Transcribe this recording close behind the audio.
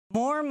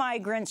More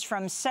migrants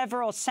from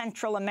several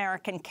Central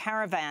American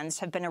caravans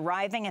have been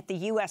arriving at the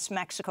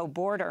U.S.-Mexico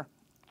border.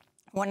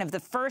 One of the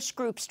first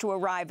groups to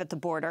arrive at the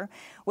border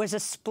was a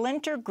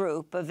splinter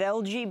group of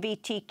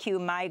LGBTQ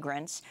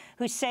migrants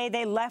who say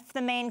they left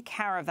the main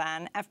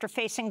caravan after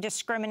facing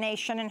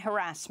discrimination and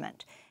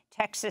harassment.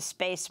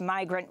 Texas-based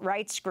migrant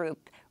rights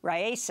group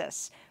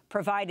Raíces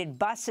provided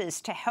buses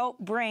to help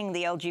bring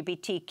the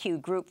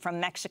LGBTQ group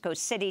from Mexico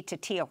City to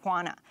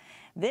Tijuana.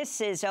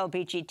 This is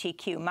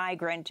LGBTQ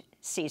migrant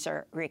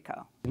Cesar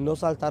Rico. No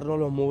saltarnos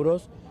los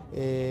muros,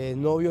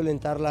 no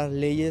violentar las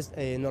leyes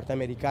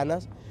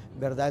norteamericanas,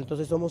 ¿verdad?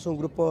 Entonces somos un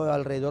grupo de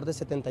alrededor de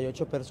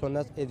 78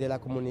 personas de la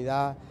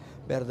comunidad,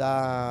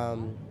 ¿verdad?,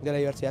 de la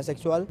diversidad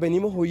sexual.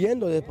 Venimos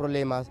huyendo de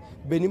problemas,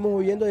 venimos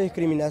huyendo de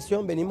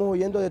discriminación, venimos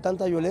huyendo de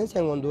tanta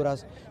violencia en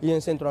Honduras y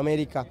en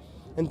Centroamérica.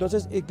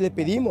 Entonces le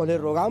pedimos, le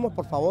rogamos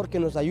por favor que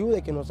nos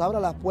ayude, que nos abra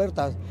las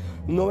puertas.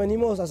 No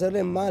venimos a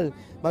hacerle mal,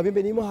 más bien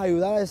venimos a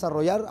ayudar a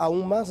desarrollar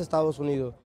aún más Estados Unidos.